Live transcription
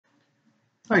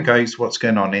Hi guys, what's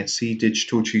going on? It's the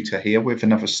Digital Tutor here with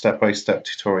another step-by-step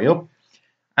tutorial.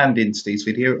 And in today's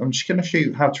video, I'm just going to show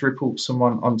you how to report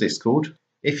someone on Discord.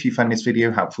 If you find this video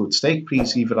helpful today,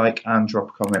 please leave a like and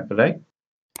drop a comment below.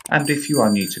 And if you are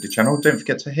new to the channel, don't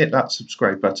forget to hit that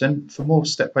subscribe button for more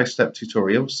step-by-step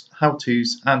tutorials,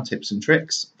 how-tos and tips and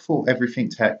tricks for everything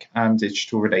tech and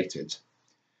digital related.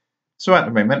 So at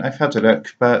the moment I've had a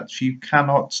look, but you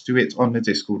cannot do it on the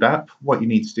Discord app. What you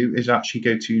need to do is actually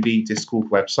go to the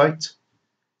Discord website.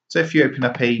 So if you open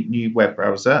up a new web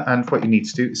browser, and what you need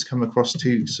to do is come across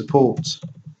to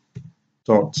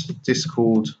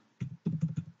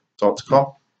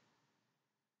support.discord.com.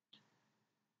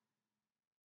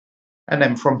 And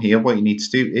then from here, what you need to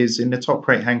do is in the top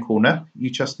right hand corner, you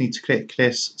just need to click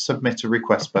this submit a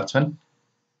request button.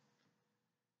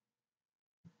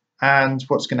 And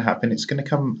what's going to happen, it's going to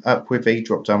come up with a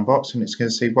drop down box and it's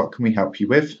going to say, what can we help you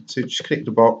with? So just click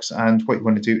the box, and what you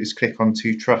want to do is click on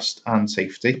to trust and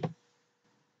safety.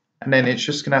 And then it's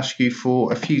just going to ask you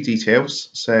for a few details.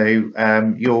 So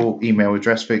your email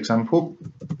address, for example.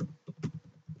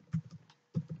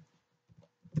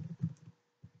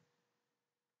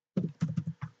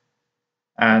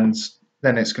 And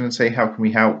then it's going to say, how can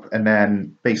we help? And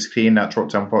then basically in that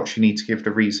drop down box, you need to give the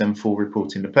reason for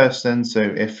reporting the person. So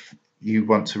if you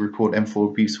want to report them for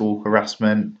abuse or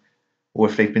harassment, or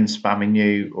if they've been spamming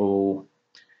you or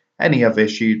any other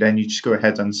issue, then you just go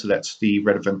ahead and select the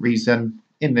relevant reason.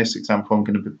 In this example, I'm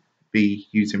going to be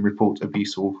using report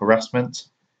abuse or harassment.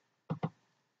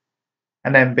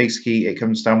 And then basically it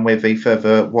comes down with a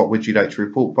further what would you like to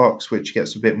report box, which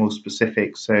gets a bit more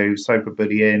specific. So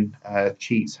cyberbullying,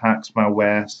 cheats, hacks,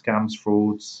 malware, scams,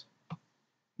 frauds,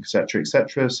 etc.,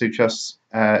 etc. So just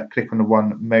click on the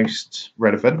one most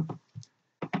relevant.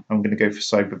 I'm going to go for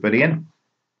cyberbullying.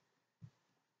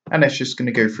 And it's just going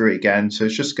to go through it again. So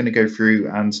it's just going to go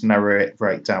through and narrow it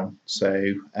right down. So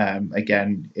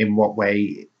again, in what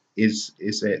way is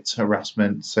it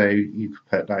harassment? So you could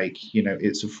put like, you know,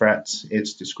 it's a threat,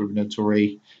 it's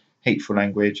discriminatory, hateful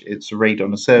language, it's a raid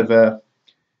on a server,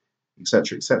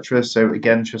 etc., etc. So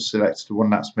again, just select the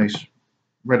one that's most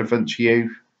relevant to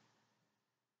you.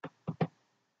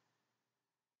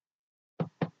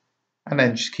 And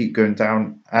then just keep going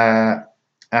down.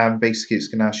 And basically it's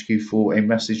going to ask you for a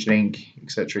message link,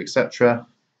 etc., etc.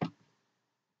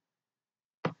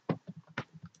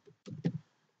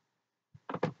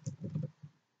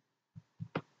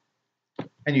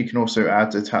 And you can also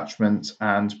add attachments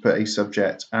and put a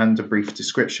subject and a brief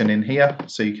description in here.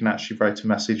 So you can actually write a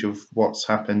message of what's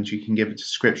happened. You can give a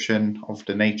description of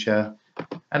the nature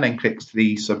and then click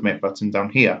the submit button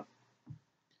down here.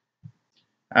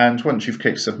 And once you've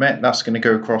clicked submit, that's going to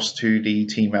go across to the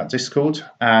team at Discord,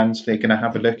 and they're going to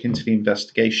have a look into the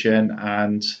investigation.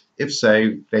 And if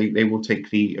so, they will take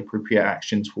the appropriate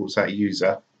action towards that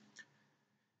user.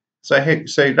 So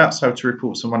that's how to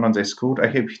report someone on Discord. I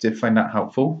hope you did find that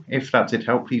helpful. If that did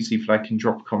help, please leave a like and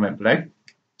drop a comment below.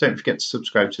 Don't forget to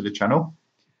subscribe to the channel.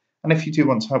 And if you do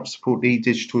want to help support the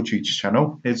Digital Tutor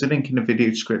channel, there's a link in the video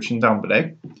description down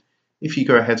below. If you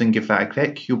go ahead and give that a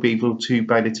click, you'll be able to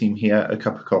buy the team here a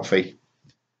cup of coffee.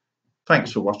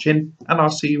 Thanks for watching, and I'll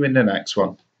see you in the next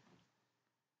one.